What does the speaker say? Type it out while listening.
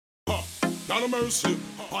God of mercy.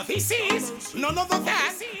 But this is none other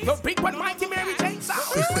than the big one mighty Mary Jane sound.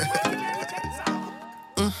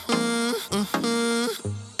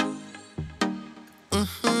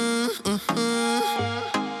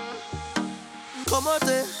 Como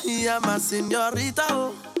te llamas, señorita?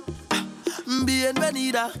 Oh.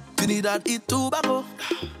 Bienvenida, Trinidad y Tobago.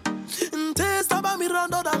 Te estaba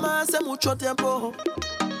mirando dama hace mucho tiempo.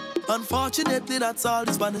 Unfortunately, that's all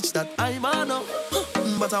the Spanish that I know.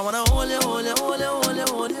 But I wanna hold you, hold you, hold you, hold you,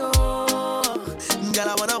 hold you. Girl,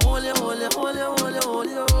 I wanna hold you, hold you, hold you, hold you, hold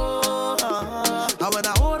you. I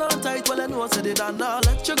wanna hold on tight while I know I said it and I'll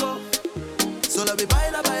let you go. So let me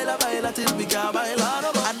baila, baila, baila till we can baila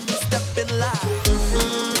no more. And we step in line.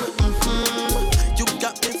 You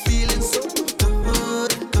got me feeling so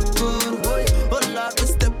good, good, boy. Oh Lord, we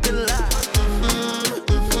step in line.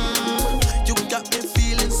 You got me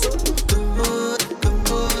feeling so good, good,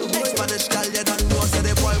 boy. Spanish girl, you don't know, say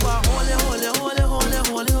the boy want hold you, hold you, hold you, hold you,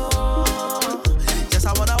 hold you. Yes, I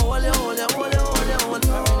wanna hold you, hold you, hold you, hold you, hold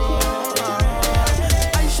you.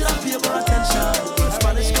 I should have paid more attention,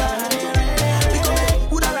 Spanish girl.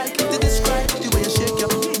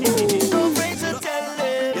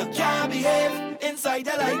 Inside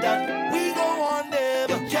you like that, we go on them.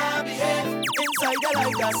 You can't behave inside you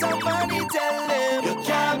like that. Somebody tell them you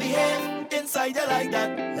can't behave inside you like that.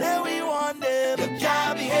 Let we want them. You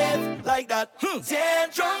can't behave like that. 10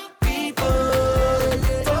 drunk people,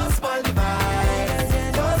 don't spoil the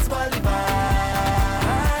vibes, don't spoil the vibes.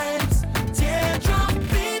 10 drunk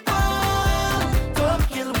people, don't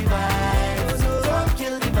kill the vibes, don't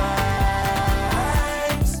kill the vibes.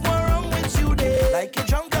 What's wrong with you there? Like a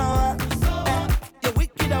drunk hour.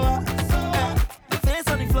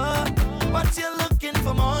 But you're looking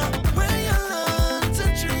for more. Where you learn to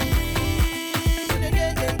dream.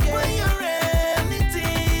 Where you really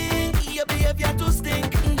think your behavior to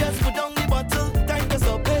stink. Just put down the bottle. Time to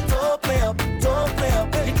stop it. Don't play up, don't play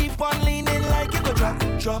up. You keep on leaning like you go drop,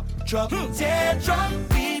 drop, drop. 10 drunk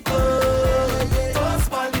people. Don't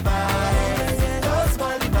spoil the vibes. Don't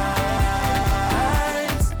spoil the vibes.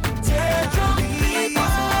 10 drunk people.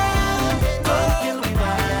 Don't kill the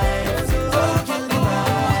vibes. Don't kill the vibes.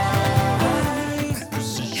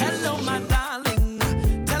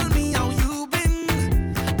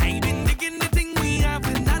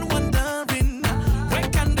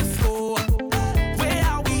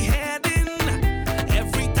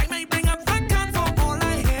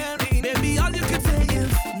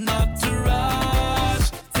 Not to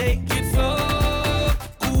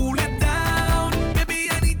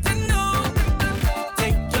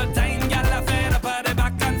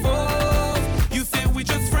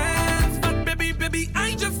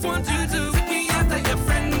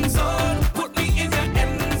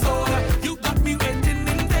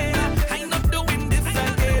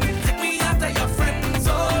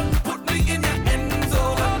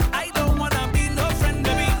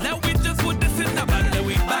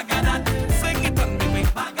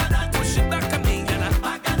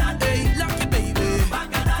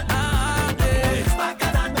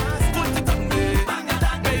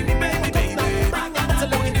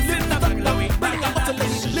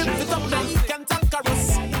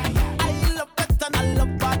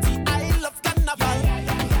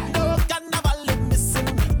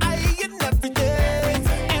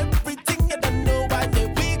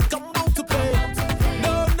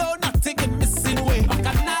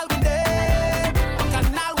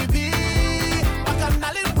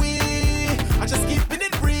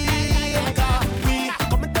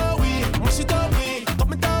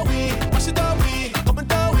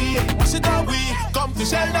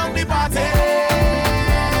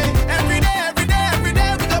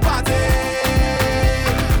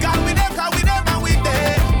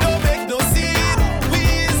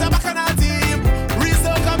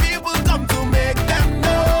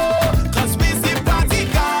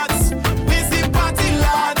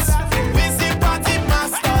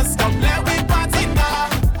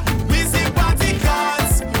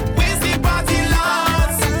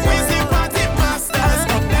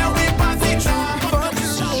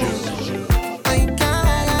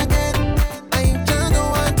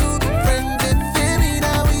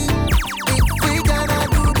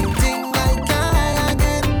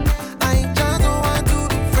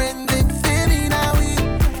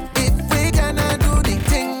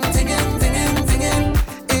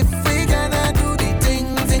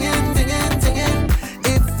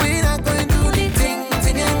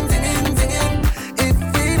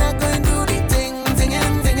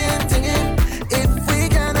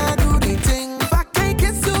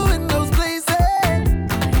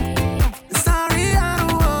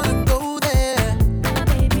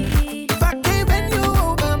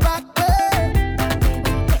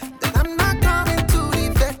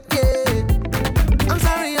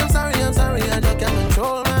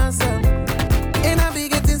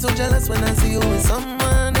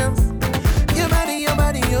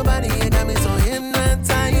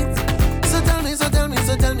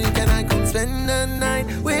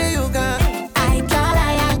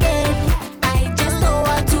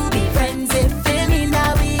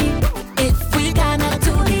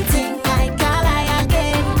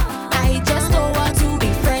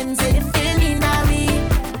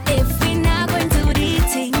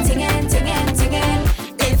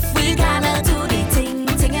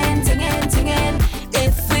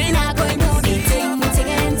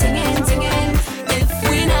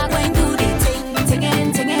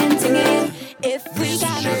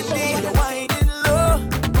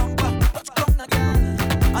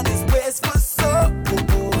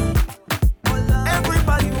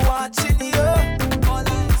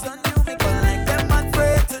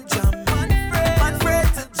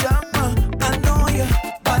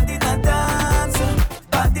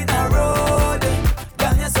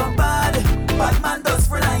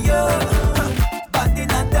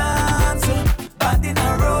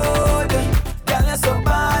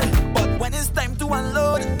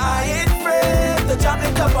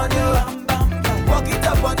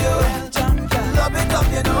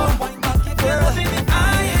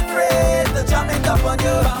on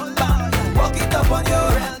you. Walk it up on you.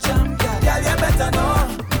 Girl, you better know.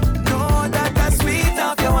 Know that that's sweet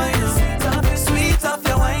off your wine. Sweet off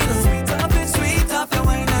your wine. Sweet off your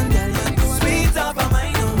wine. And girl, you sweet off your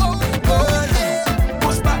mind. Oh yeah.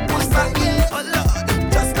 Push back, yeah. Oh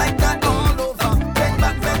Lord. Just like that all over. Bang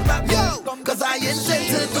back. Yo. Cause I intend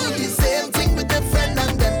to do the same thing with a friend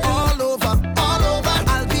and them all over.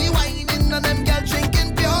 I'll be whining and them girl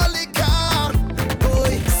drinking pure liquor.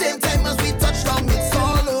 Boy, same time as we touch down, it's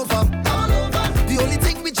all over. The only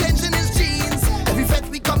thing we changing is jeans. Every fete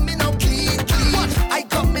we coming out clean. I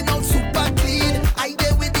coming out super clean. I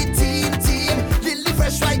there with the team. Lily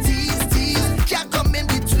fresh right tease. Can't come in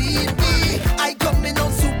between me. I coming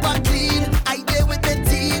out super clean. I there with the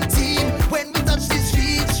team. When we touch the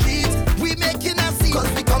streets, we making a scene.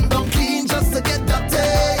 Cause we come down clean just to get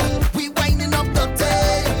dirty. We winding up dirty.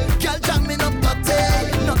 Girl jamming up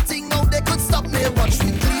dirty. Nothing out there could stop me. Watch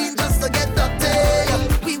me clean just to get dirty.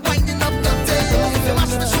 We winding up dirty. If you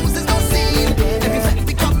wash my shoes, there's no scene. Every fete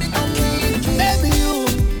we coming out clean. Baby, you,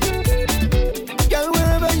 girl,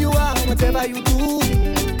 wherever you are, whatever you do,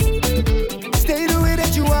 stay the way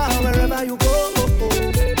that you are, wherever you go.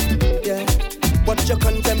 Yeah, what you're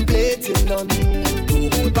contemplating, none,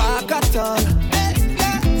 don't hold back at all.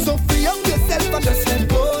 So free up yourself and just let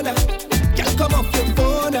go now. Girl, come off your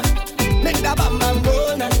phone now. Make that bam bam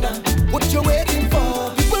roll now. What you waiting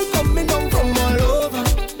for? People coming down from all over,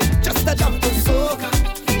 just a jump to soca.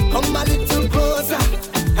 Come a little closer,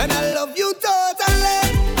 and I love you totally.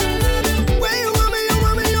 When you want me,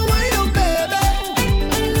 you wind up, baby.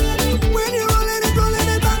 When you're rolling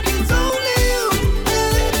it back, it's only you.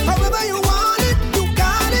 However you want it, you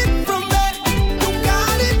got it from there. You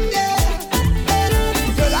got it, yeah.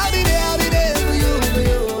 Girl, I'll be there for you.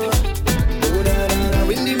 Oh, na na na,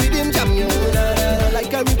 when the rhythm jam you, oh, na na na,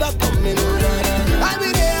 like a river coming, oh, na na na. I'll be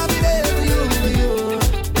there for you.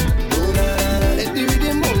 Oh, na na na, let the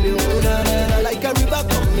rhythm hold you, oh, na na na, like a river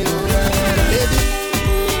coming, oh, na na na, baby.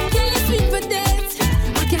 Can you sleep for that?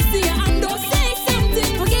 I can see your hand, don't say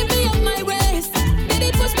something. Forgive me of my waist. Baby,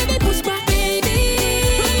 push back, baby.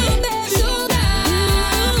 Slow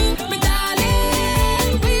down, my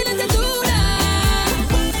darling. We need to do that.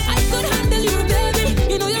 I could handle you, baby.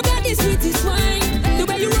 You know you got the sweetest wine. The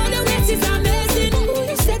way you roll the waist is amazing. Ooh,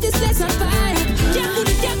 you set this place on fire. Can't pull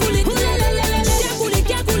it. Ooh, la, la, la, la, la.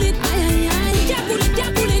 Can't pull it. Ay, ay, ay. Can't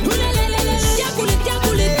pull it. Ooh, la, la, la, la, la. Can't pull it.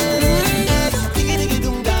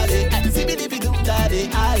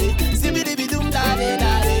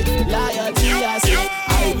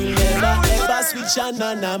 I will never ever switch on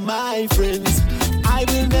none of my friends. I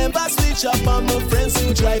will never switch up on my friends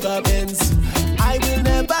who drive a Benz. I will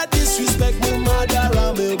never disrespect my mother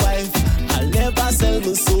or my wife. I'll never sell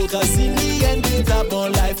my soul, cause in the end it's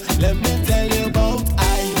about life. Let me tell you about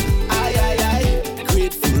I,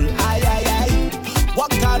 grateful, I.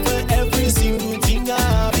 Work hard for every single thing I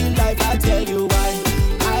have in life, I tell you why.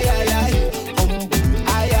 I, humble, I.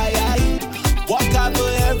 Work hard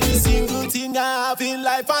for every single thing I have in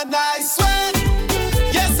life, and I swear,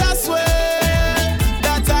 yes I swear,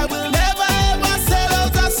 that I will never ever sell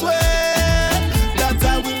out, I swear, that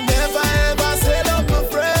I will never ever sell out my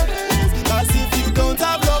friends, cause if you don't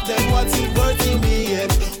have love, then what's it worth in the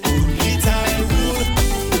end? Only time would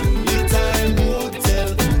tell, only time would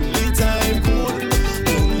tell, only time would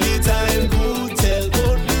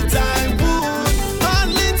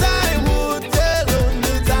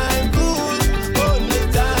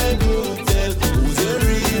tell who's a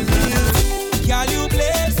real deal. Girl, you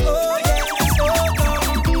play so, yeah, so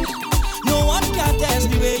dumb. No one can test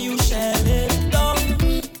the way you shell it down.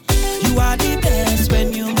 You are the best when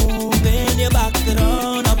you move in your back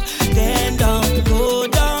down, up, then down, go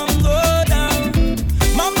down.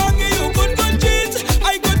 Mama give you good treats.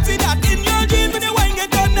 I could see that in your dreams. When you wine get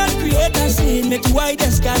done and create a scene, make you white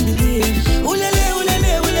as can believe. Ooh, lele,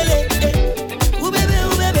 eh. Ooh, baby,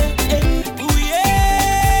 eh. Ooh,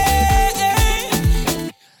 yeah, eh.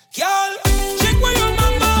 Girl, shake where your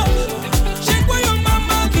mama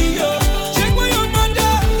give you. Shake where your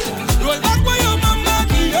mother. Roll back where your mama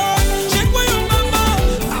give you. Shake where your mama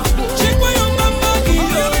give you. Shake where your mother.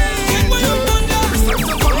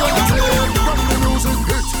 Roll back where your mama.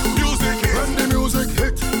 When the music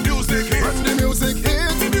hit. When the music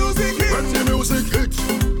hit.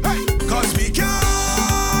 Hey, cause we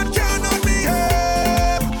cannot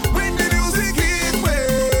behave when the music hit.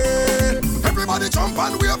 Everybody jump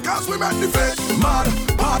and wave, cause we make the fete mad,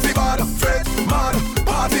 party bad, fete mad,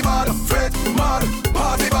 party bad, fete mad,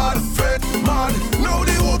 party bad, fete mad. Now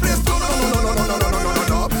the whole place no.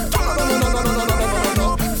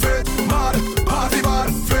 Fete mad, party bad,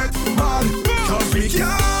 fete mad. Cause we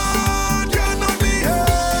cannot behave.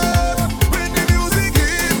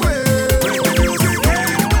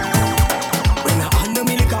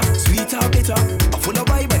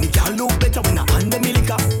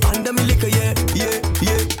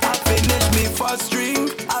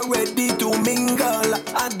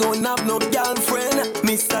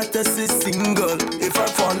 just a single. If I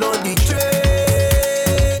follow the trade,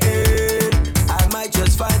 I might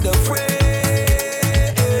just find a friend.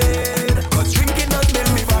 Cause drinking does make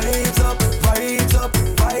me vibes up, vibes up,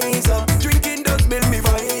 vibes up. Drinking does make me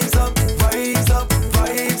vibes up, vibes up,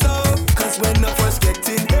 vibes up. Cause when I first get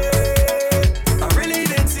in here, I really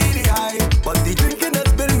didn't see the hype. But the drinking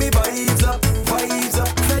does build me vibes up, vibes up.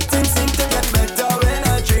 Letting seem to get better when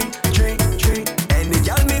I drink, drink, drink. And the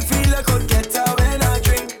girl me feel I could get her when I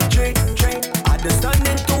drink, drink, drink. I just turn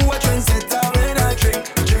into a trendsetter when I drink,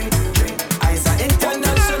 drink, drink. I's an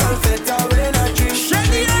international fetter when I drink, drink,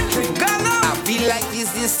 drink. I feel like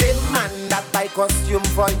it's the same man that buy costume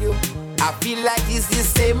for you. I feel like it's the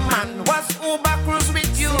same man was Uber cruise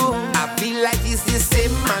with you. I feel like it's the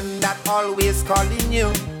same man that always calling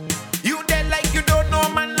you. You dead like you don't know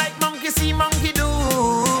man, like monkey see monkey do.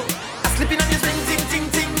 I sleeping on your string, ting ting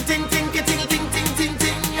ting ting ting ting ting ting ting ting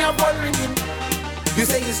ting. Your phone ringing. You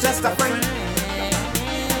say it's just a friend.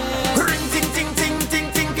 Ring ting ting ting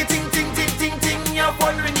ting ting ting ting ting ting ting. Your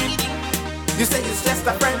phone ringing. You say it's just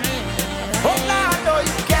a friend. Oh Lord, no,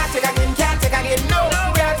 you can't take again, no. Can't take again, no.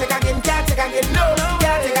 Can't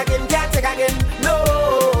take again, no.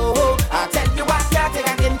 I tell you what, can't take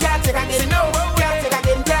again, no. Can't take again,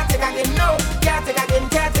 no. Can't take again,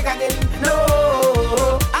 no.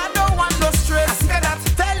 I don't want no stress. I see that.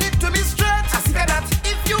 Tell it to me straight. I see that.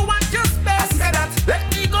 If you want your space, I see that. Let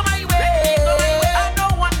me go my way. I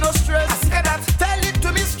don't want no stress. I see that. Tell it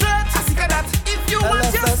to me straight. I see that. If you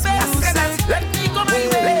want your space, I see that. Let me go my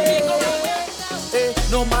way.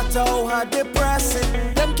 No matter how hard they press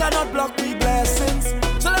it, them cannot block me blessings.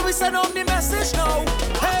 So let me send on the message now.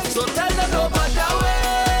 Hey, so tell them no matter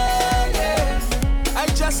way. Yeah. I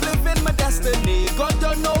just live in my destiny. God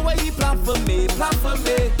don't know where He plan for me. No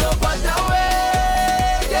matter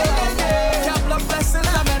way. Yeah. Can't block blessings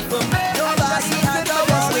I meant for me. Nobody had to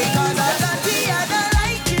worry 'cause I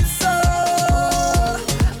like it so.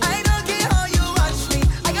 I don't care how you watch me.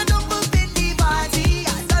 I got no move in the body. I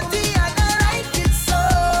like it so.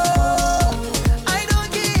 I don't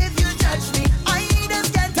care if you judge me. I just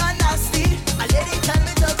get nasty. I let it tell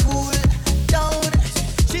me to cool down.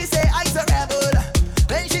 She say I's a rebel.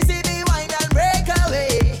 When she see me whine and break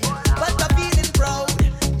away. But I'm feeling proud.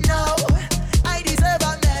 No, I deserve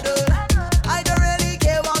a medal. I don't really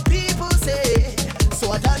care what people say.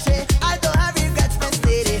 So I don't say I don't have regrets, Miss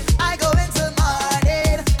Lady. I go into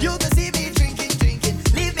morning. You can see me drinking.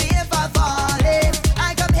 Leave me if I fall in.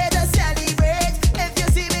 I come here to celebrate. If you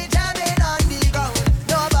see me jamming on the ground,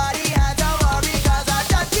 nobody had to worry 'cause I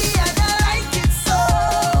dirty and I like it so.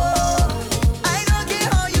 I don't care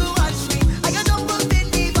how you watch me. I got no move in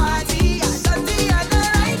the body. I dirty and I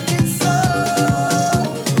like it so.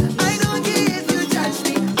 I don't care if you judge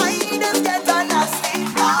me. I just get nasty.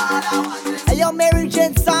 Hey yo, Mary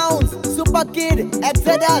Jane Sounds, Super Kid,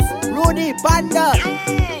 Exodus, Rudy, Panda.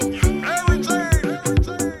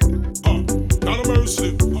 God of mercy.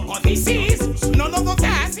 This is none of the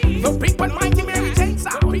that. The big one mighty Mary Jane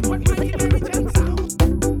sound.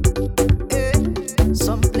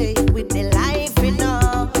 Some play with their life, you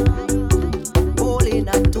know. Holding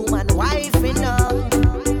on to man wife, you know.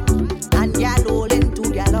 And y'all holding to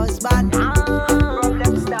their husband.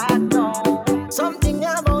 Problem start now. Something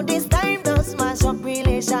about this time does smash up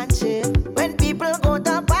relationship. When people go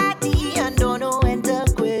to party and don't know when to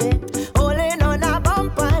quit. Holding on a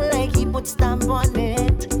bumper like he put stamp on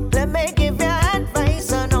it. Let me give you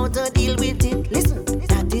advice on how to deal with it. Listen,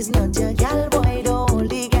 that is not your gal boy, don't hold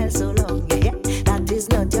the girl so long. Yeah. That is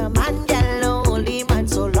not your man, gal, don't hold the man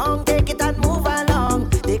so long. Take it and move along.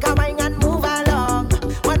 Take a wine and move along.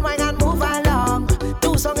 One wine and move along.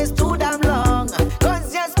 2 songs is too damn long.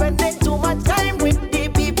 'Cause you're spending too much time with the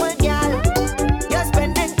people, gal. You're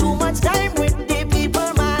spending too much time with the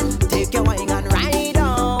people, man. Take your wine and ride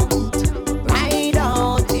out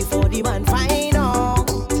before the man find out.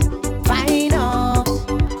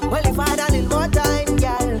 Well, if I had a little more time,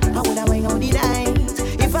 gal, I woulda went on the night.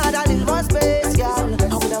 If I had a little more space, gal,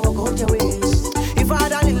 I woulda walk out your waist. If I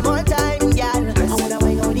had a little more time, gal, I woulda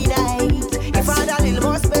went on the night. If I had a little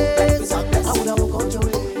more space, I woulda walk out your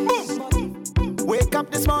waist. Wake up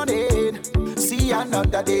this morning, see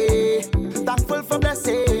another day. Thankful for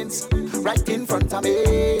blessings right in front of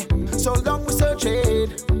me. So long we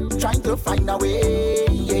searching, trying to find a way.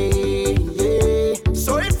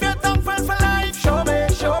 So if you're thankful for life, show me.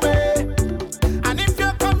 And if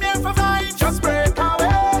you come here for vibes, just break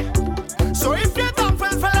away. So if you're thankful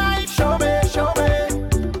for life, show me.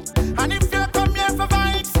 And if you come here for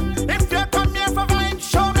vibes,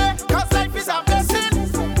 show me. 'Cause life is a blessing.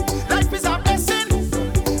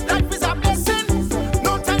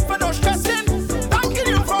 No time for no stressing. Thanking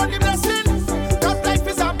you for the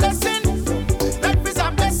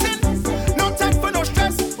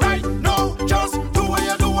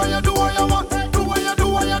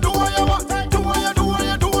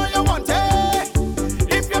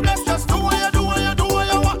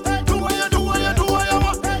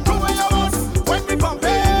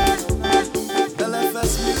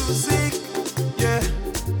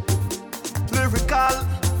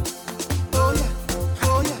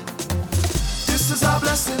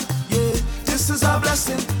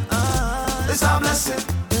blessing. It's a blessing.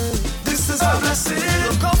 This is a blessing.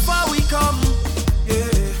 Look how far we come. Yeah.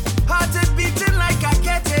 Heart is beating like I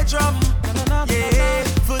get a drum. Yeah.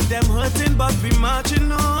 Foot them hurting, but we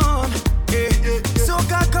marching on. Yeah.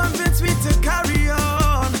 Soca convinced me to carry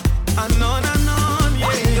on. And on and on. Yeah.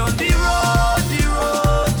 We on the road, the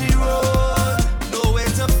road, the road.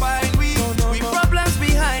 Nowhere to find we. We problems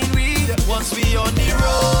behind we. Once we on the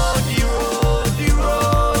road, the road, the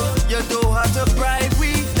road. You don't have to bribe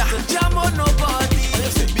we. To jam on nobody.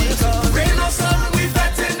 Because rain or sun, we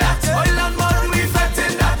vetting that. Oil and mud, we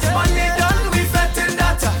vetting that. Money done, we vetting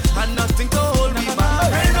that. And nothing to hold me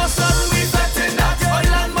back. Rain or sun, we vetting that.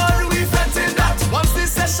 Oil and mud, we vetting that. Once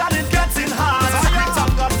this session is getting hard, I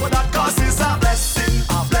thank God for that, cause it's a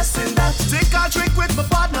blessing that. Take a drink with my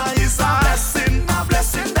partner, it's a blessing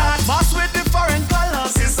that. Boss with different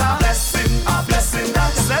colors, it's a blessing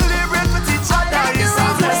that. Celebrate with each other, it's a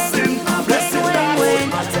blessing that.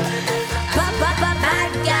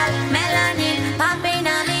 Bad girl, melanin, popping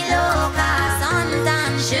on me loca,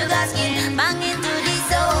 suntan, sugar skin, banging to the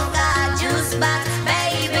soca, juice box,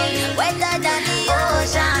 baby, wetter than the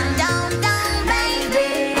ocean, down, baby,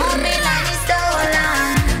 hold me like it's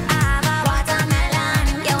stolen. I have a watermelon,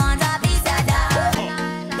 you want a piece of that?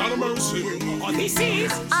 Not a mercy. Oh, this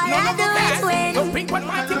is. All I do is win. Don't bring one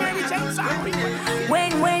more thing every chance.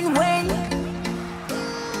 Win.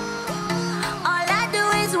 All I do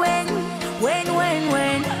is win.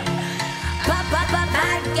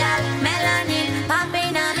 Bad girl, melanin,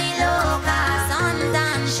 popping on me loca,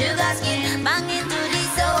 suntan, sugar skin, banging to the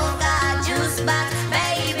soca, juice box,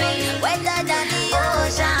 baby, wetter than the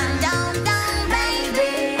ocean, down,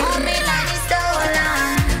 baby, hold me like it's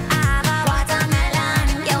stolen. I have a watermelon,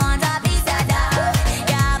 you want a piece of that?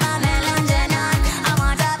 You have a melon, Jenon, I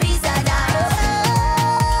want a piece of that.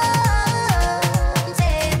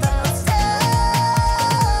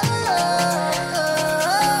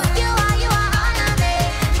 You are all of me.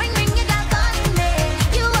 Ring your bell calling me.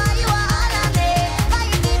 You are all of me. Why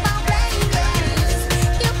you keep on playing games?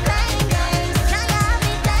 You playing games. Now you have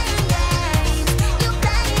me playing games. You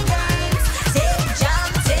playing games. Take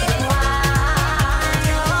jump, take wine.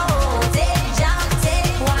 Oh, take jump,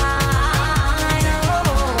 take wine. Oh,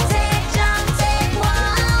 take jump, take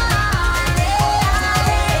wine.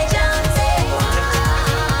 Take jump, take wine.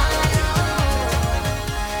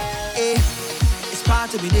 It's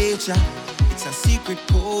part of my nature. It's a secret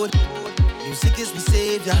code. Music is my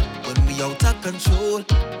savior when we out of control.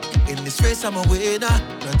 In this race I'm a winner.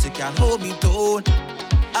 Nothing can hold me down.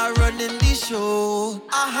 I run in the show.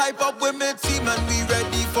 I hype up with my team and we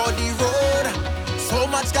ready for the road. So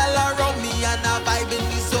much gal around me and I vibe in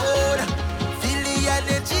the zone. Feel the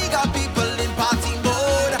energy, got people in party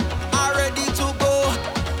mode. I'm ready to go.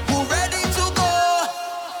 Who ready to go?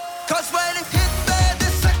 Cause when it hit me the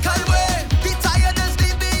second way, be tired and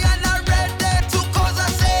sleepy and I'm ready to cause a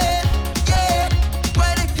sin. Yeah.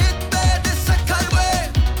 When it hit me the second way,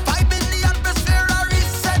 vibe in the atmosphere, I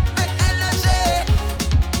reset my energy.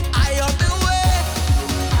 I on the way.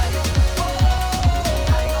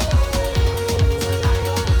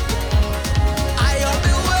 I on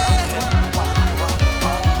the way.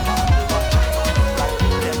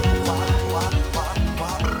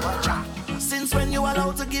 Since when you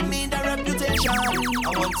allowed to give me the reputation? I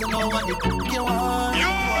want to know what you want.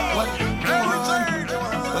 What you want.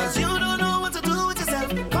 Cause you don't know what to do with yourself.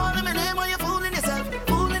 Calling my name while you're fooling yourself.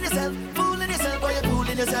 Fooling yourself while you're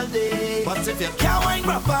fooling yourself, eh? But if you can't wine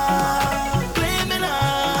proper, blame me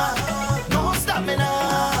now. Don't stop me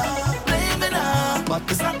now. Blame me now. But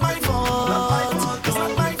it's not my fault. It's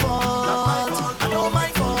not my fault. I know my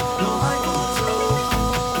fault.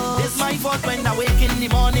 It's my fault when I wake in the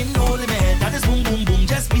morning, holding my head. That is boom, boom, boom,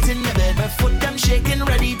 just beating my bed. My foot them shaking,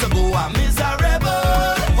 ready to go. I'm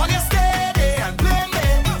miserable. When you stay there and blame me,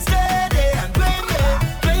 stay there and blame me.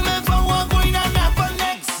 Blame me for what going on happen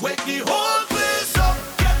next. Wake the whole place up,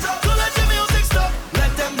 get up to let the music stop.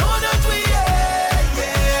 Let them know that we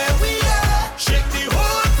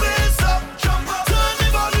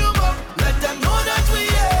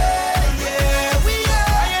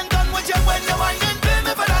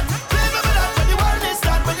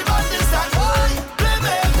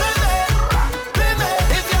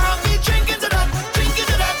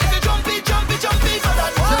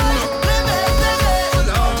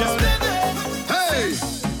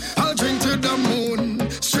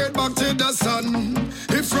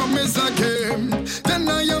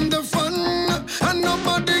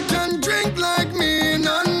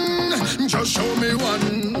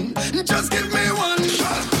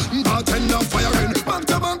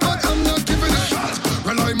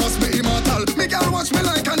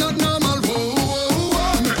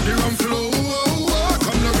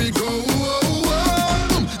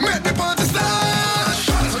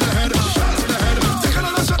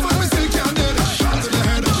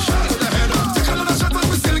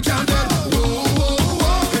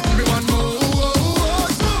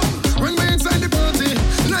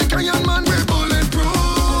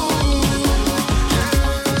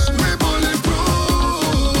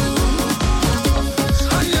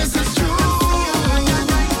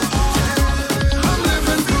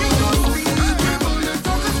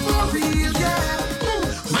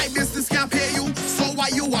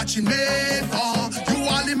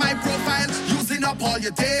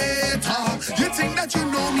your data. You think that you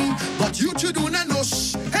know me, but you two do not know.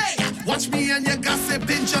 Shh. Hey, watch me and your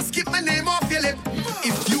gossiping. Just keep my name off your lip.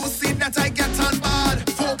 If you see that I get on bad,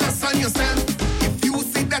 focus on yourself. If you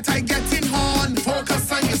see that I get in horn,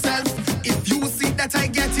 focus on yourself. If you see that I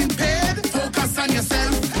get in paid, focus on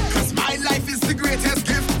yourself. Cause my life is the greatest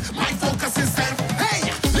gift. My focus is self.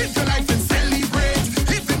 Hey, live your life and celebrate.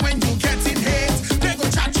 Even when you get in hate, they go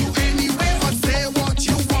chat you anyway, but say what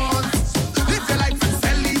you want. Live your life and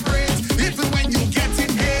celebrate. Even when you get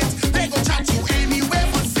in hate, they go chat you anyway,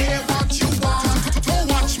 but say what you want. Don't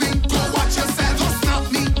watch me, go watch yourself. Don't stop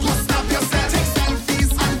me, go stop yourself. Take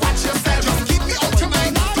selfies and watch yourself. Just keep me out your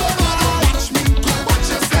mind. Don't watch me, go watch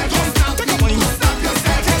yourself. Don't stop me, go stop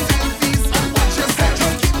yourself. Take selfies and watch yourself.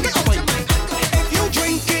 Just keep me out your mind. If you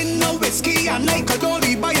drinking a whiskey and like a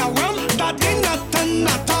dolly by a rum, that ain't nothing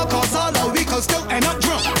at all, cause all of we can still end up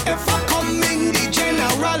drunk. If I come in the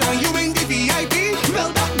general and you in the VIP,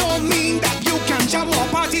 well that don't mean that you can jam or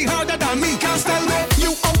party harder than me. Can't tell me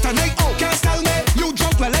you out tonight, oh can't tell me you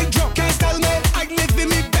drunk well I drunk, can't tell me I live in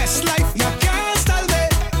me best life, you can't tell me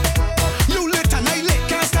you lit and I lit,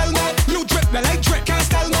 can't tell me you drip well I drip, can't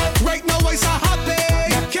tell me right now I so happy,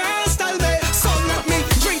 you can't tell me. So let me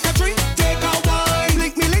drink a drink, take a wine,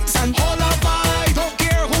 link me links and all a vibe. Don't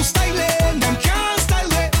care who's styling, them can't style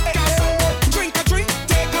me. Drink a drink,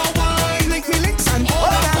 take a wine, link me links and all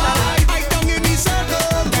a vibe. I down in me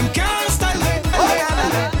circle, them can't style me. Oh na na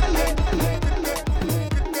na.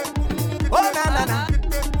 Oh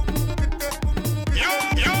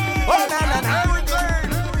na na na.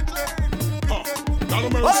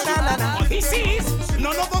 Oh na na na. This is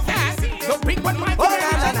none of that. Don't pick what my Oh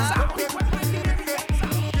na na na.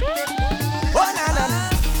 Oh na na na.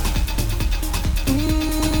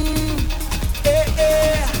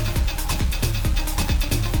 Eh.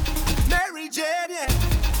 Mary Jane, yeah.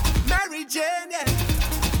 Mary Jane, yeah.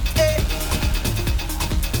 Eh.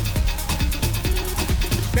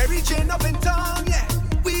 Mary Jane up in town, yeah.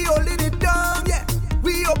 We holding it down, yeah.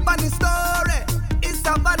 We up on the story. It's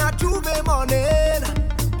Savannah Juve morning.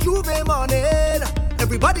 Juve morning.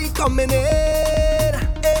 Everybody coming in.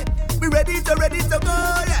 Eh. We ready to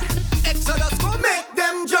go, yeah. Exodus go make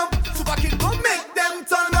them jump. Super Kid go make them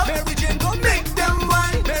turn up. Mary Jane go make them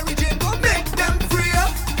wine. Mary Jane go make them free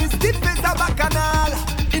up. It's deep as a bacchanal.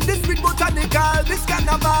 In this sweet botanical, this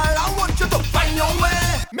carnival, I want you to find your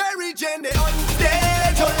way. Mary Jane, they on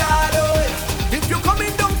stage, oh Lord, oh. If you're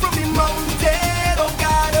coming down from the mountain, oh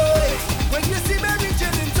God, oh. When you see Mary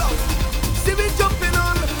Jane in town, see me jumping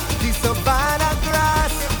on the savannah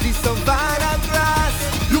grass, the savannah grass.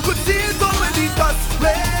 You could see it all when the dust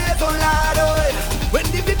raise, oh Lord, oh. When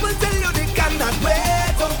the people tell you they cannot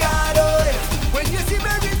wait, oh God, oh. When you see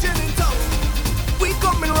Mary Jane in town, we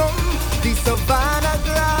coming round the savannah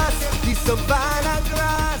grass, the savannah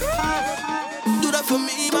grass. Do that for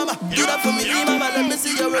me, mama. Do that for me, mama. Let me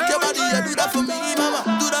see you rock your body. Yeah, do that for me, mama.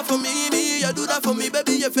 Do that for me, yeah, do that for me,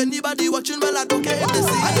 baby. If anybody watching, well, I don't care if they see.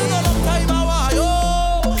 I don't know long time I want yo.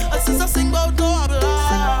 And since I sing about no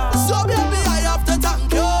habla, so baby, I have to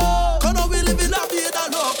thank you. Cause now we live in a vida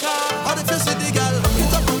loca. And if you see the girl, back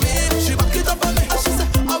it up for me. She back it up for me. And she say,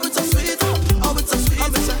 oh, it's so sweet. Oh, it's so sweet.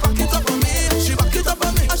 And me say, back it up for me. She back it up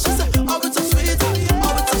for me. And she say, oh, it's so sweet.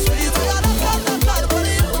 Oh, it's so sweet. Oh, yeah, that for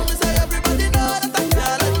you. Me say, everybody know that I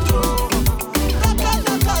can't let go.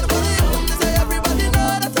 That for you. Me say, everybody know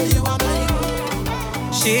that you are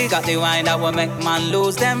mine. She got the wine that will make man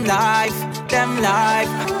lose them life, them life.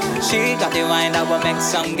 She got the wine that will make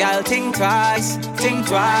some gal think twice, think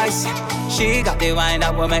twice. She got the wine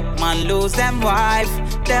that will make man lose them wife,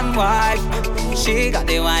 them wife. She got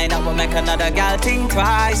the wine that will make another gal think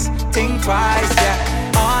twice, yeah.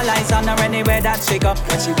 All eyes on her anywhere that she go.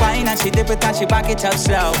 When she whine and she dip it and she back it up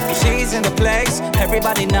slow. If she's in the place,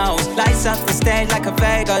 everybody knows. Lights up the stage like a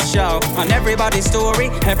Vegas show. On everybody's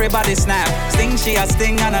story, everybody snap. Sting she a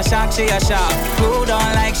sting and a shock she a shock. Who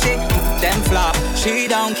don't like shit, then flop. She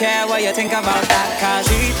don't care what you think about that. Cause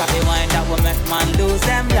she got the wine that will make man lose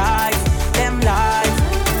them life, them life.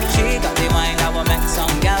 She got the wine that will make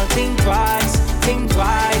some gal think twice, think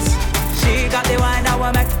twice. She got the wine that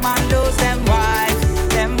will make man lose them wife,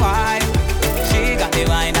 them wife. She got the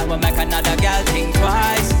wine that will make another girl think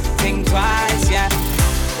twice, yeah.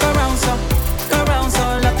 Go round so,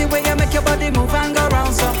 love the way you make your body move and go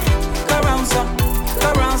round so, girl,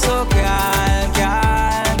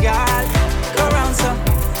 girl.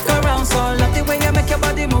 Go round so, love the way you make your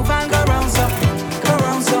body move and go round so,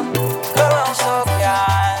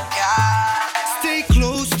 girl. Stay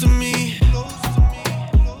close to me.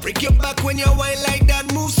 Break your back when you whine like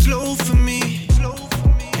that. Move slow for me.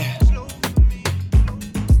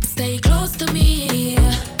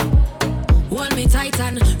 me tight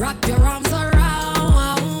and wrap your arms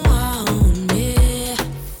around me.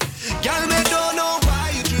 Girl, me don't know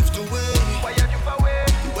why you drift away. Why you drift away?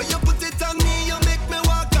 When you put it on me, you make me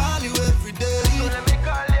want to call you every day. So let me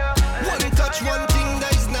call you. One touch, one thing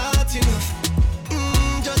that is not enough.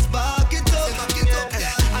 Just spark it up.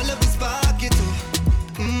 I love you, spark it up.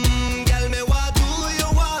 Girl, me what do you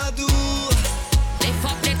want to do? Lift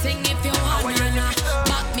up the thing if you wanna.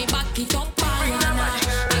 Back me back it up, banana.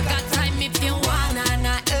 I got time if you wanna.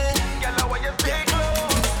 Girl, I want you stay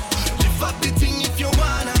close. Lift up the thing if you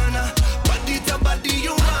wanna. Body to body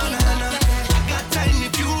you wanna. I got time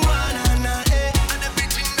if you wanna. And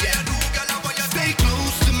everything that you do, girl, I want you stay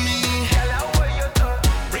close to me. Girl, I want you to.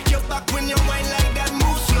 Break your back when you whine like that,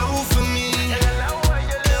 move slow for me. Girl, I want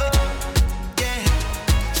you love. Yeah,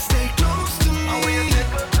 stay close to I want you me. stay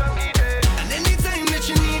close to me, there. And anytime that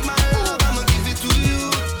you need my love, I'ma give it to you.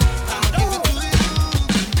 I'ma give it to you.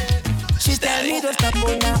 She tell me to stop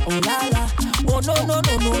on na oh la la. Oh no no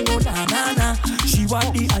no no no na na na. She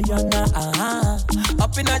want the ayana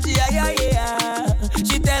up in a G yeah.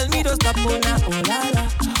 She tell me to stop on na oh la la.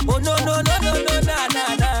 Oh no no no no no na na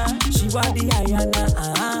na. She want the ayana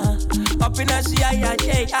up in a G yeah.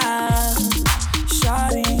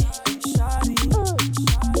 Shawty,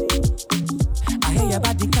 I hear your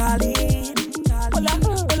body calling. Hola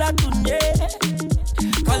hola tunde,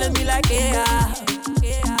 calling me like yeah.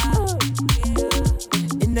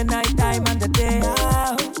 In the night time and the day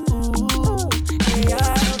out. Ooh,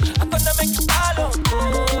 yeah. I'm gonna make you follow.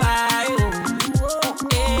 Oh, I, oh,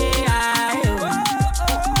 yeah,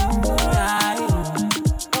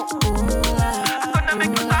 I'm gonna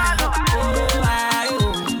make you follow.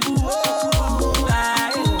 Oh, I,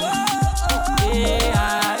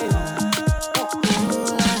 yeah.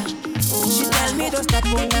 She tell me to stop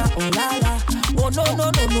on na oh la la. Oh no no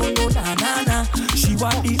no no no na na na. She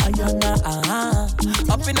want the ayana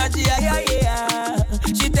up in a G yeah.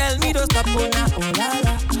 She tell me to stop on na oh la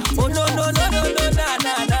la. Oh no no no no no na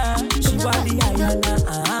na na. She want the ayana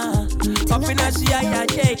up in a G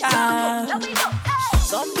yeah.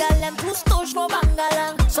 Some girl them too stoush for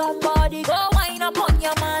bangalang. Somebody go wine upon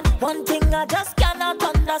your man. One thing I just cannot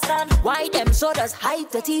understand. Why them so does hide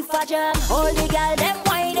the teeth for jam. All the girl them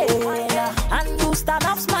whining, and you stand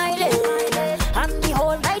up smiling, and the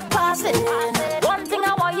whole night passing. One thing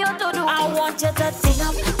I want you to do, I want you to ting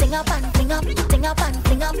up and ting up, ting up and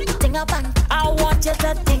ting up, ting up and. I want you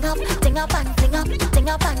to ting up and ting up, ting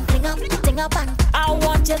up and ting up and. I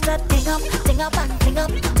want you to ting up and ting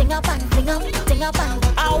up, ting up and ting up and.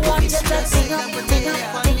 I want you to ting up and ting up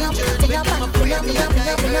and ting up.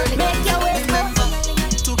 Make your way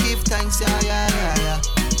to give thanks, yeah.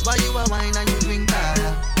 While you are wine and you drink,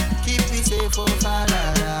 keep me safe, oh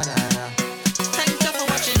Father. Thank you for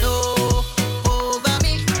watching over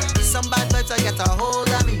me. Some bad vibes I get a hold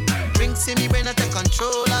of me. Drinks in me brain I take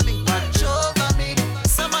control of me. Watch over me.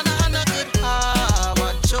 Some man on a good heart.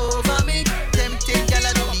 Watch over me. Tempted girl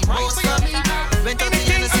I do the most for me. Went out the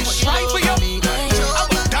Hennessy show for me. I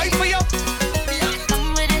will die for you.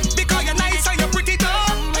 Because you're nice and you're pretty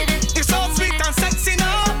dumb. You're so sweet and sexy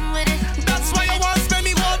now. That's why you want to spend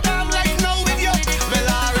me whole time like now with you. Well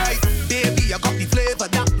alright, baby, you got the flavor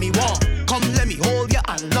that me want. Come let me hold you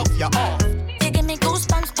and love you all. You give me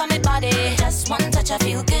goosebumps for my body. Just one touch I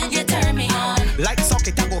feel good, you turn me on. Like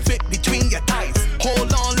socket I go fit between your thighs.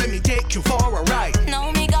 Hold on, let me take you for a ride.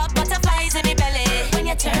 Know me got butterflies in me belly. When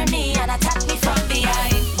you turn me and attack me from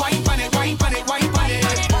behind. Wine pan it, wine pan it, wine pan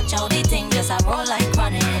it. Watch how the thing just a roll like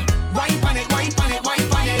running. Wine pan it, wine pan it, wine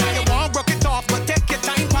pan it. You won't broke it off, but take your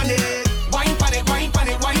time pan it. Wine pan it, wine pan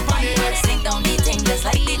it, wine pan it. Sink down the thing just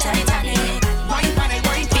like the Titanic. Wine pan it,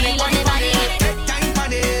 wine pan it, wine pan it. Take time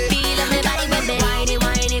pan it. Feel on me body with me. Whiny,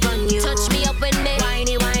 whiny bun you. Touch me up with me.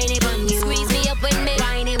 Whiny, whiny bun you. Squeeze me up with me.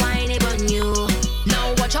 Whiny, whiny bun you.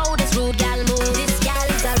 Now watch how this rude gal move. This gal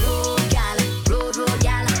is a rude gal. Rude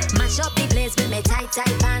gal. Mash up the place with me tight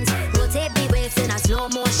pants. Rotate the waist in a slow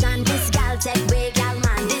motion. This gal take way gal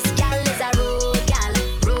man. This gal is a rude gal.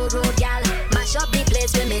 Rude gal. Mash up the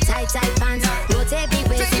place with me tight pants. Rotate the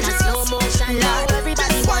waist in a slow motion. Now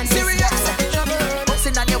everybody wants this gal.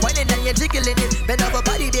 Boxing and you're whining and you're jiggling it. Bend over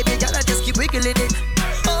body, baby girl, and just keep wiggling it.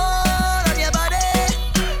 All on your body.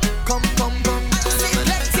 Come. I see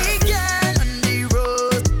plenty girl on the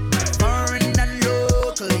road, foreign and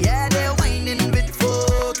local. Yeah, they're whining with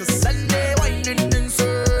focus and they're whining in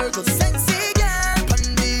circles. Sexy girl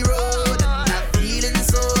on the road, and I'm feeling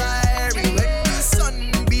so airy when the sun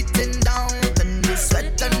beating down and the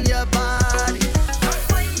sweat on your body.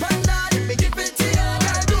 Wine on that, let me give it to you.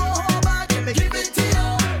 Girl, go home and let me give it to you.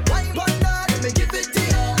 Wine on that, let me give it to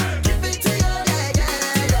you.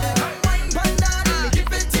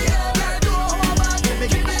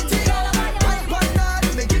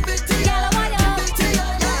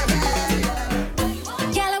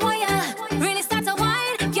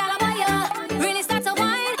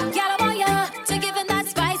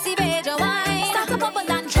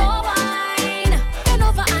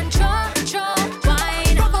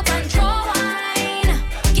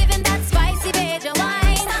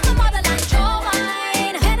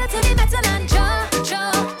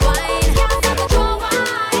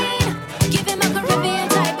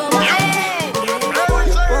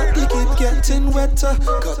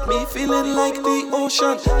 feeling like the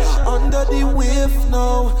ocean under the wave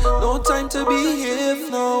now. No time to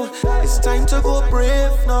behave now. It's time to go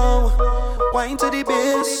brave now. Wine to the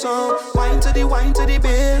bass song. Wine to the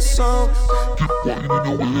bass song. Keep whining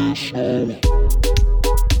your waist now.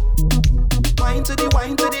 Wine to the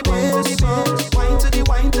bass song. Wine to the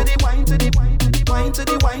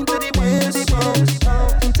bass song.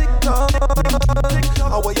 Tick tock.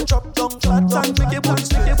 How will you drop down flat and make your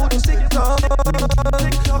booty tick tock?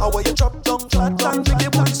 How will you drop down flat and make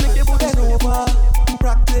your booty bend over?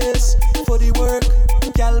 Practice for the work,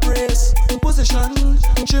 gal brace, position,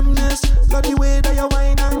 gymnast. Love the way that you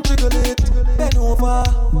whine and jiggle it. Bend over.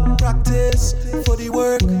 Practice for the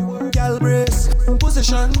work, gal brace,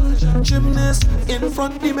 position, gymnast. In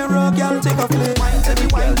front the mirror, gal take a flick. Wine to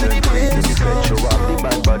the bass. Show off the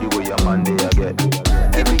bad body where your man they get.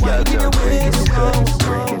 Every girl turn freak in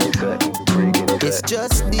the Fete. It's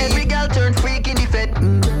just the every girl turn freak in the Fete.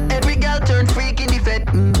 Every girl turn freak in the Fete.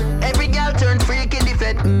 Every girl turn freak in the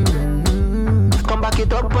Fete. Come back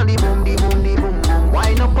it up on the boom, the boom, the boom, boom.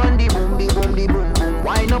 Wine up on the boom, the boom, the boom, boom.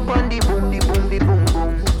 Wine up on the boom, the boom, the boom,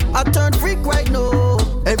 boom. I turn freak right now.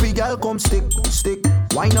 Every girl come stick.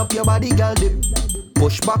 Wine up your body, girl dip.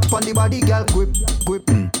 Push back on the body, girl grip.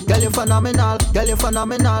 Girl you phenomenal.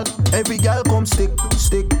 Every girl come stick.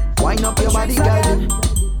 Wine up your body, girl dip.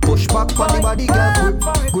 Push back on the body, girl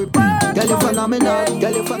grip. Girl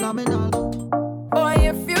you phenomenal. Boy,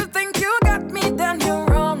 if you think you got me, then you're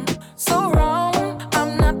wrong. So wrong.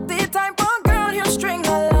 I'm not the type of girl you string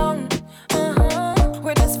along.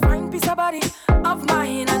 With this fine piece of body of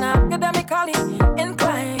mine and academically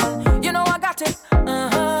inclined. You know I got it.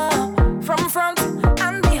 From front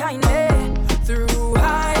and behind it. Through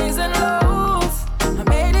highs and lows, I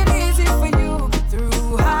made it easy for you.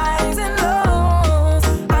 Through highs and lows,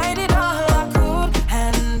 I did all I could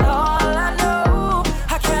and all I know.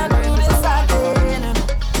 I can't do this again.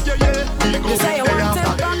 You say you want it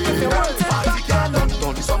back, if you want it back, done.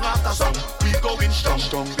 Song after song, we going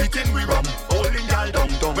strong. Beating we rum, holding y'all down.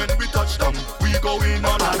 When we touch down, we going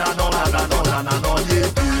on and on, yeah.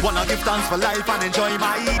 Wanna give thanks for life and enjoy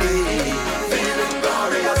my day. Feeling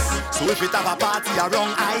glorious. So if it have a party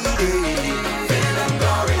around I day. Feeling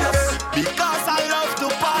glorious. Because I love to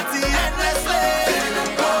party endlessly.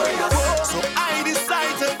 Feeling glorious. So I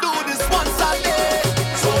decide to do this once a day.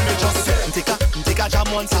 So me just take a jam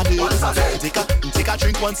once a day. Take a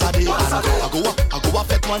drink once a day. I go a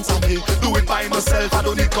fete once a day. Do it by myself, I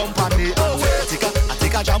don't need company.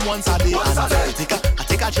 Take a jam once a day.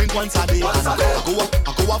 Take a drink once a day. I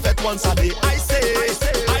go a fete once a day. I say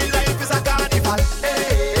my life is a carnival.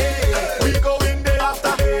 We go in day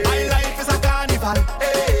after day. My life is a carnival.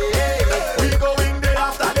 We go in day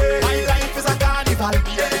after day. My life is a carnival.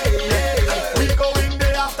 We go in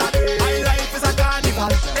day after day. My life is a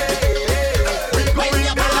carnival. We go in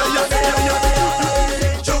day after day.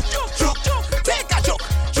 Joke. Take a joke.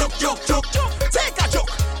 Joke. Take a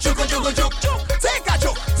joke. Joke. Take a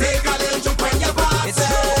joke. Take a little joke when you pass.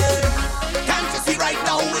 Can't you see right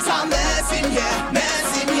now it's a mess in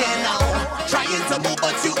here now. Trying to move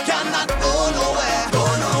but you cannot go nowhere, no.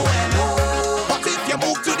 But if you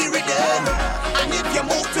move to the rhythm, and if you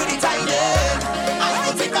move to the time, I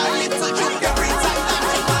will take a little joke every time that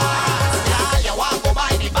you pass. Yeah, you walk go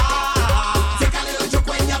by the bar. Take a little joke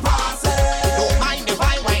when you pass. Don't mind the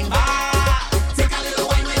wine bar. Take a little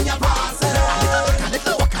wine when you pass. A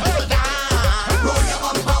little walk, a little down. Roll your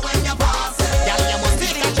bumper when you pass. Yeah, you must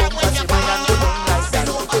take a joke when you pass.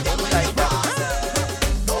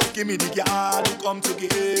 Give me the girl who come to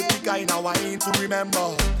give the kind of wine to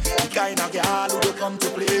remember. The kind of girl who come to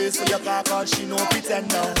play so you can't call she no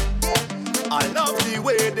pretender. I love the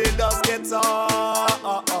way they just get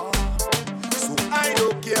on. So I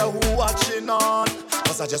don't care who watching on.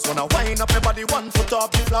 Cause I just wanna wind up your body 1 foot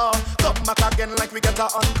off the floor. Come back again like we get a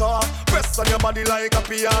encore. Press on your body like a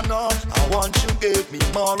piano. I want you give me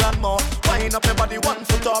more and more. Wind up your body 1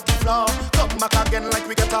 foot off the floor. Come back again like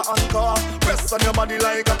we get a encore. Press on your body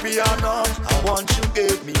like a piano. I want you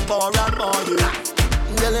give me more and more, yeah.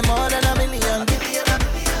 Girl, you're more than a million.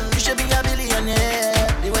 You should be a billionaire.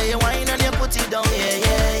 The way you whine and you put it down,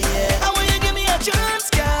 yeah. I want you give me a chance,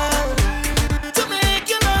 girl, to make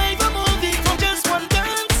your life a movie from just one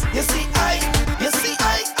dance. You see, I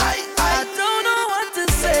don't know what to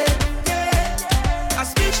say. I'm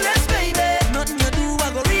speechless, baby. Nothing you do,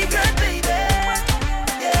 I go regret, baby.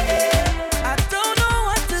 I don't know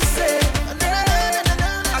what to say.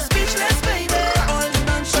 I'm speechless, baby. All the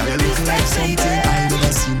man should be like something I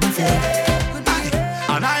never seen before.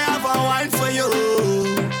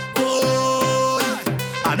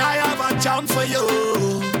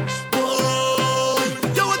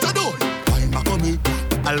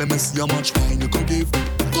 how much wine you could give.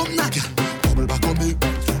 Come now, girl, bubble back on me.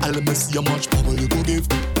 And let me see how much bubble you could give.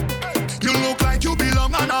 You look like you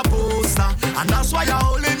belong on a poster, and that's why I'm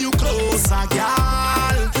holding you closer, girl.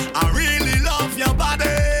 I really love your body.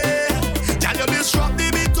 Girl, you disrupt the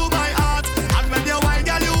beat to my heart, and when you wine,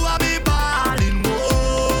 girl, you have me balling.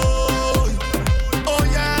 Oh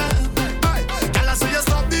yeah, hey. Girl, I say you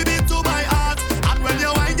stop the beat to my heart, and when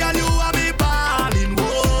you wine, girl, you have me balling.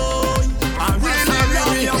 I really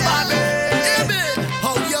love your body.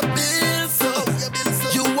 How you been so?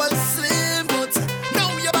 You was slim, but now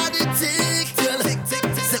your body tick.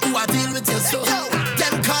 Say who I deal with you so.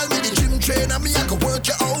 Them call me the gym trainer, me I can work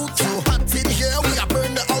you out. So hot in here, we a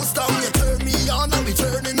burn the house down. You turn me on and we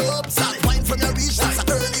turning up. Start wine from your reach, that's a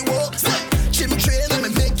early walk. Gym trainer, me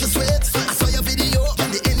make you sweat. I saw your video on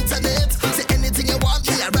the internet. Say anything you want,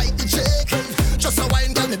 me I write the check. Just a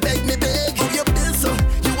wine, girl, me beg. How you been so?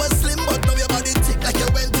 You was slim, but now your body tick like you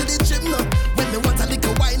went to the gym now. When me want a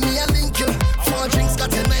little wine, me I link you. 4 drinks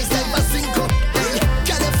got you nice like my cinco.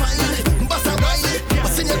 Can you find it? Bust a wine,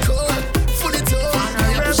 bust in your core. Full it up,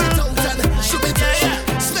 push it out and shoot it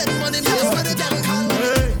up. Spend money, me spend it down.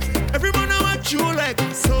 Everyone I want you like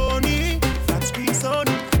Sony, flat screen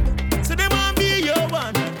Sony. So they want be your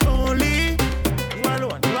one and only. You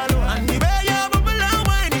alone. And the way you bubble and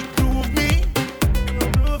wine, it prove me.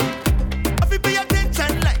 I feel pay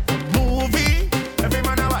attention like a movie. Every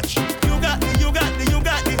man I watch, you got the.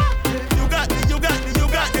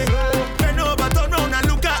 Bend over, turn round and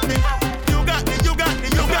look at me. You got the.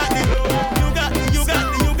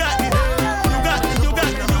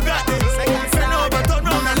 Bend over, turn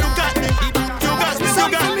round and look at me. You got the.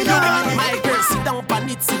 My girl, sit down pan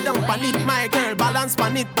it. My girl, balance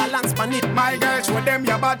pan it. My girl, show them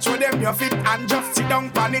your butt, show them your feet, and just sit down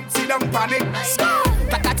pan it.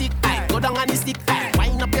 Tack at it, aye. Go down on the stick, aye.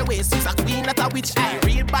 Wind up your waist, you's a queen, not a witch, aye.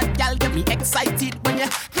 Real bad gal, get me excited when you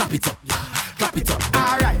clap it up.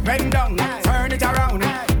 Alright, bend down, turn it around,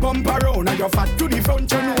 bump around, and you're fat to the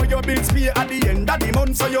front. You know your bills pay at the end of the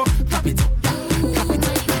month, so you clap it up.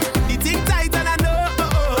 The thing tight and I know,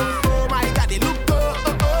 oh my God, they look,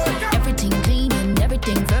 Everything clean and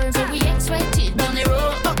everything firm, so we expected down the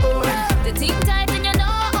road. The thing tight and you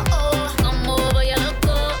know, come over, you look,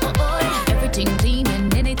 everything clean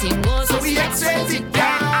and anything goes, so we expected.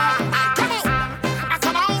 Come on,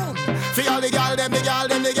 for all the gal them. Boy,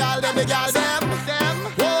 gal,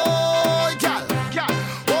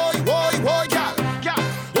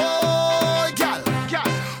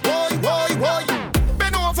 boy, gal.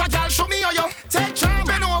 Bend over, gal, show me how you take charm.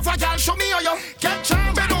 Bend over, gal, show me how you get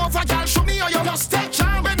charm. Bend over, gal, show me how you just take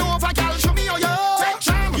charm. Bend over, gal, show me how you take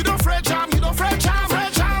charm. You don't fret charm. You don't fret charm.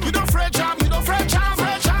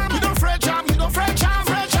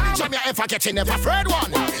 Jam your if I get you never afraid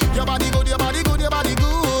one. Your body good.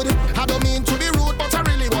 I don't mean to be rude, but I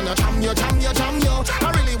really wanna jam you.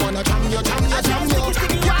 I really wanna jam you.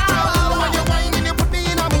 Yeah, when you whining, you put me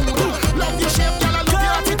in a mood. Love your shape, girl, I love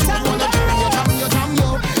your attitude. Wanna jam you.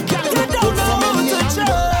 Girl, you look good for me and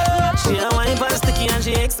girl. She a wine pan sticky and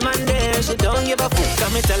she ex-man there. She don't give a fuck,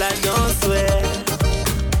 come me tell her don't swear.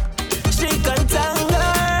 She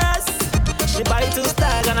cantangus. She buy 2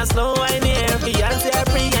 stag and a slow wine here. Fiance her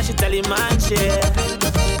free and she tell him man share.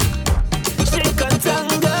 She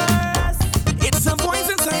cantangus. It's a voice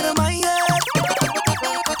inside of my head.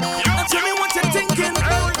 Tell me what you're thinking.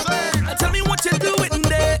 Tell me what you're doing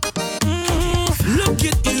there. Look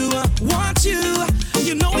at you, watch you.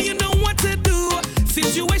 You know what to do.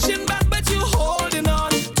 Situation bad, but you holding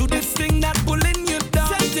on to this thing that pulling you down.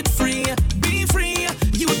 Set it free, be free.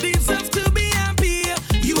 You deserve to be happy.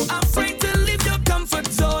 You afraid to leave your comfort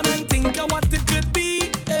zone and think of what it could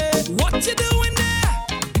be. What you doing there?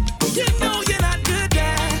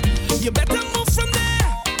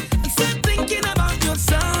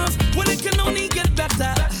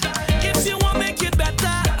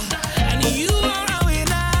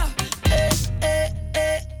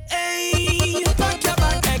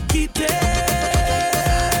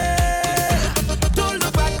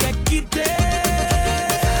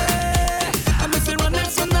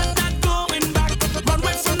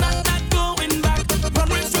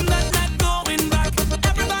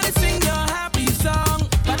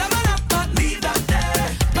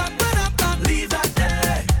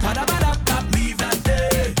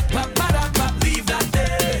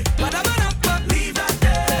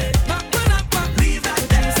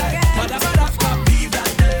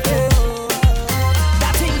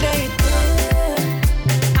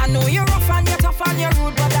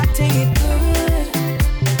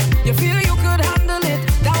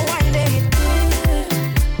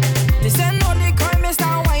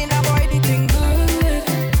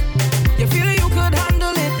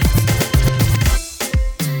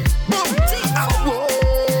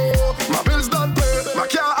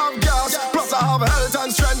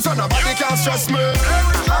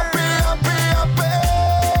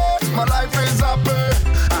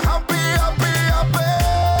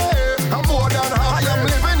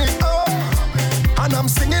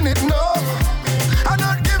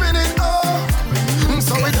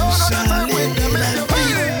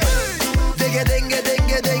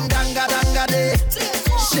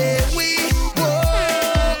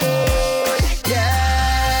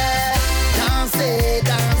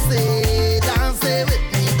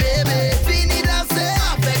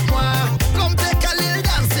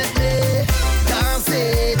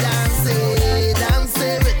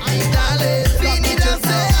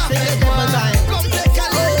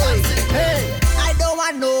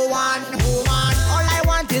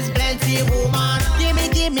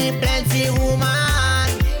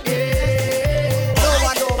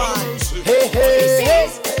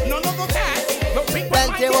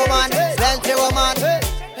 plenty woman.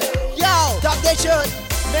 Yo, top the shoot.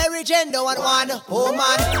 Mary Jane don't want one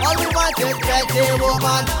woman. All we want is plenty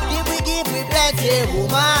woman. Give we plenty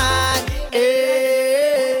woman.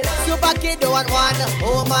 Hey. Super Kid don't want one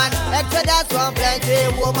woman. Exodus want plenty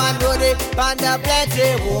woman. Rudy Panda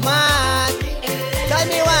plenty woman. Tell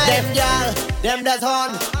me why them girl, them does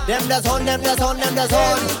hon, them does hon, them does hon, them does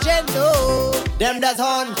hon. Mary Jane no, them does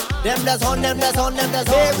hon, them does hon, them does hon, them does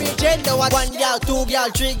hon. Mary Jane no one girl, 2 girl,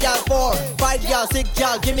 3 girl, 4, 5 girl, 6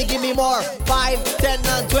 girl. Give me more. 5, 10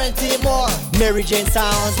 and 20 more. Mary Jane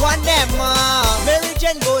sounds one them Mary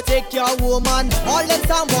Jane go take your woman. All them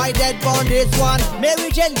some boy dead born this one.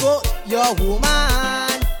 Mary Jane go your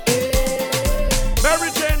woman.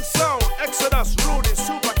 Mary Jane sound, Exodus, Rudy,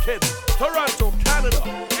 Super Kid, Toronto, Canada,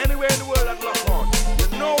 anywhere in the world that lock on.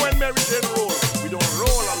 You know when Mary Jane roll, we don't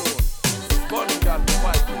roll alone. Bunny got the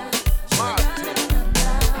fight. Smart thing.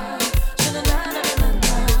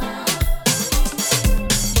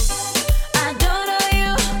 I don't know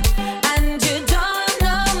you, and you don't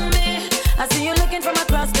know me. I see you looking from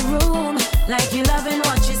across the room, like you loving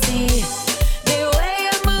what you see. The way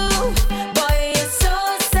you move, boy, you're so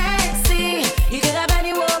sexy. You could have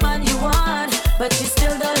any woman you want, but you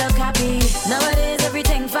still don't look happy. Nowadays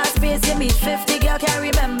everything fast paced. You meet 50 girl, can't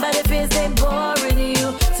remember the face. They boring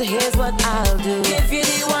you. So here's what I'll do. Give you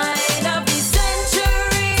the wine of the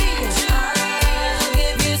century. I'll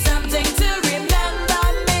give you something to remember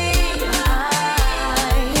me. I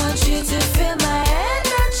want you to feel my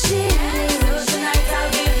energy. So tonight I'll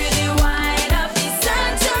give you the wine of the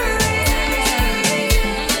century.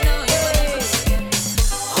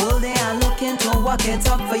 Whole day I'm looking to walk it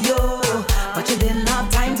up for you, but you didn't have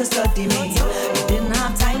time to study me. You didn't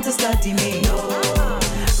have time to study me.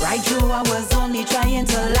 Right through, I was only trying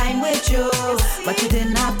to line with you, but you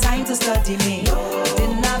didn't have time to study me. You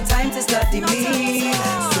didn't have time to study me.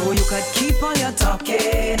 So you could keep on your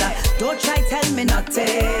talking. Don't try tell me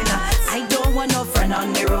nothing. I don't want no friend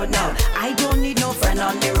on the road now. I don't need no friend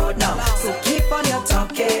on the road now. So keep on your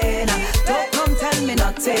talking. Don't come tell me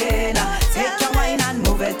nothing. Take your wine and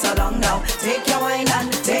move it along now. Take your wine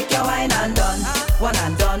and done. One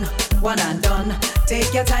and done, one and done.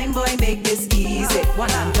 Take your time, boy, make this easy.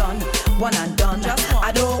 One and done, one and done.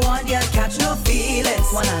 I don't want you to catch no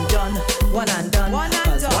feelings. One and done, one and done.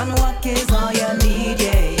 Cause one walk is all you need,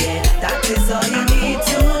 yeah. That is all you need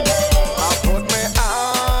today. I put my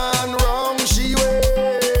hand round she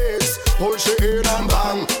waist, pull she in and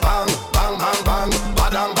bang, bang, bang, bang, bang,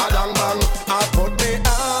 badang, badang, bang. I put my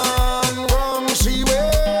hand round she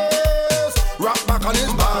waist, rock back on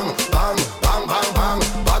his bang, bang, bang, bang, bang,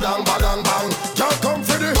 badang, badang, bang. Y'all come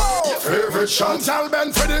for the favorite shot, y'all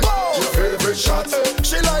bend for the favorite shot.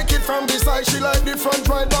 She like it from the side, she like the front,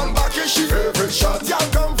 right down back is she favorite shot. Y'all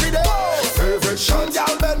come for the favorite shot,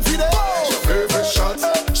 y'all bend for the favorite shot.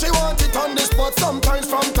 She want it on the spot, sometimes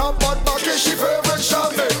from top, but back is she favorite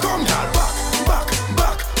shot. Hey, come y'all back, back,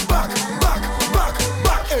 back, back, back, back,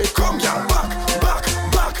 back. Hey, come y'all back, back,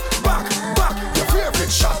 back, back, back. Your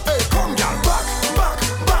favorite shot. Hey, come y'all back, back,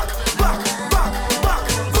 back, back, back, back,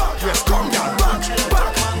 back. Yes, come y'all back,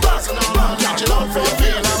 back, back, back. Y'all love for your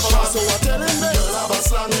favorite shot. So I tell him that you'll have a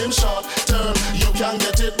slang him short term. You can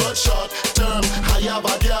get it but short term. I have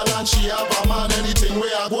a girl and she have a man. Anything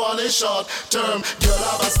where I go on is short term. Girl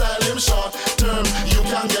have a style him short term. You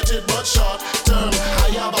can get it but short term.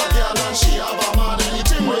 I have a girl and she have a man.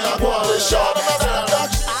 Anything where I go on is short term.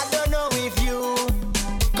 I don't know if you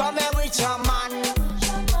come here with your man,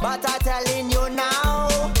 but I'm telling you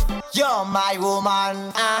now, you're my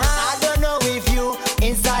woman. I don't know if you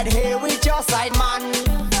inside here with your side man,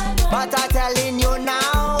 but I'm telling you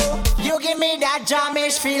now, you give me that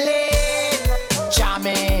jamish feeling.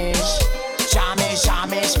 Jamish, jamish,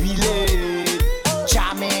 jamish feeling.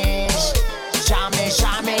 Jamish, jamish,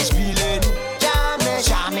 jamish feeling. Jamish,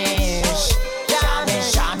 jamish,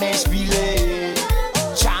 jamish, jamish feeling.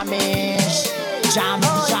 Jamish,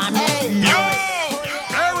 jamish, jamish feeling.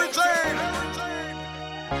 Everything.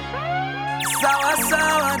 Sour,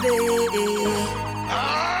 sour day.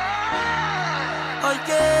 Oh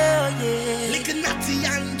yeah, oh yeah. Lick natty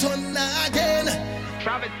and turn again.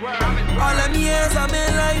 All them years of my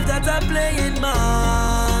life that I play in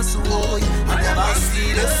mass, oh, I never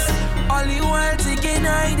see this. All the while thinking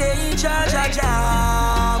I they in charge of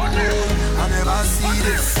job, oh, I never see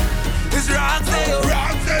this. It's rock sale,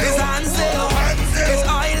 it's hand sale, it's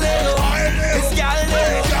oil sale, it's gal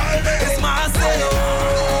sale, it's mass sale.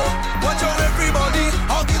 Watch out everybody,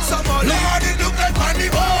 I'll get some money. Lord, it look like money,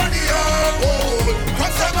 money, oh.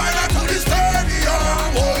 What's the matter to the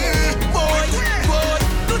stadium, oh.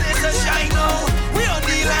 Shine now, we on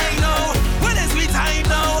the line now. When is we time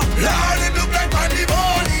now? Lord,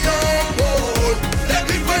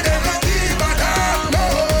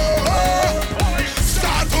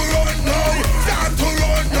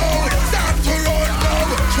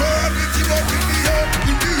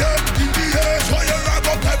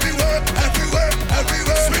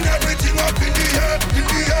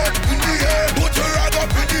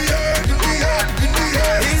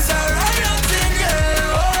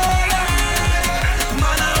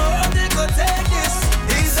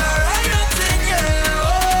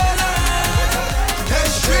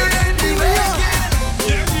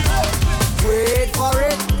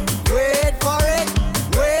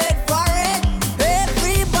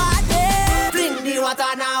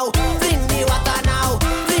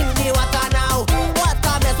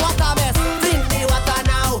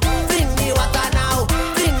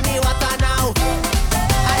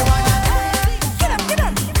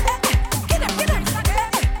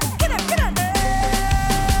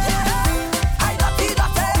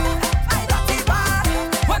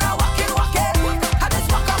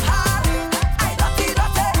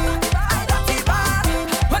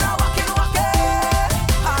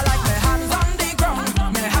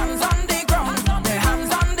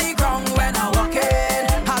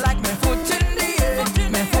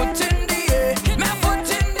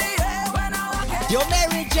 Yo,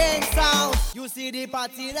 Mary Jane Sound, you see the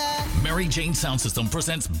party there? Mary Jane Sound System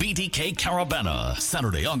presents BTK Caribana,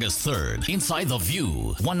 Saturday, August 3rd, Inside the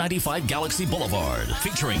Vue, 195 Galaxy Boulevard,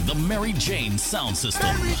 featuring the Mary Jane Sound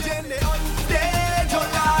System.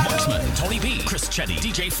 Marksman, Tony B, Chris Chetty,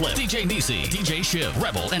 DJ Flip, DJ Nisi, DJ Shiv,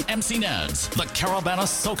 Rebel, and MC Nads. The Caribana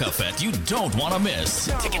Soca Fete you don't want to miss.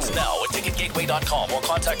 Tickets now at ticketgateway.com or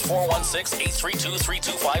contact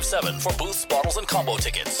 416-832-3257 for booths, bottles, and combo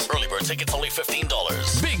tickets. Early bird tickets only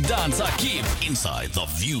 $15. Big dance Akib, Inside the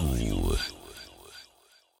Vue.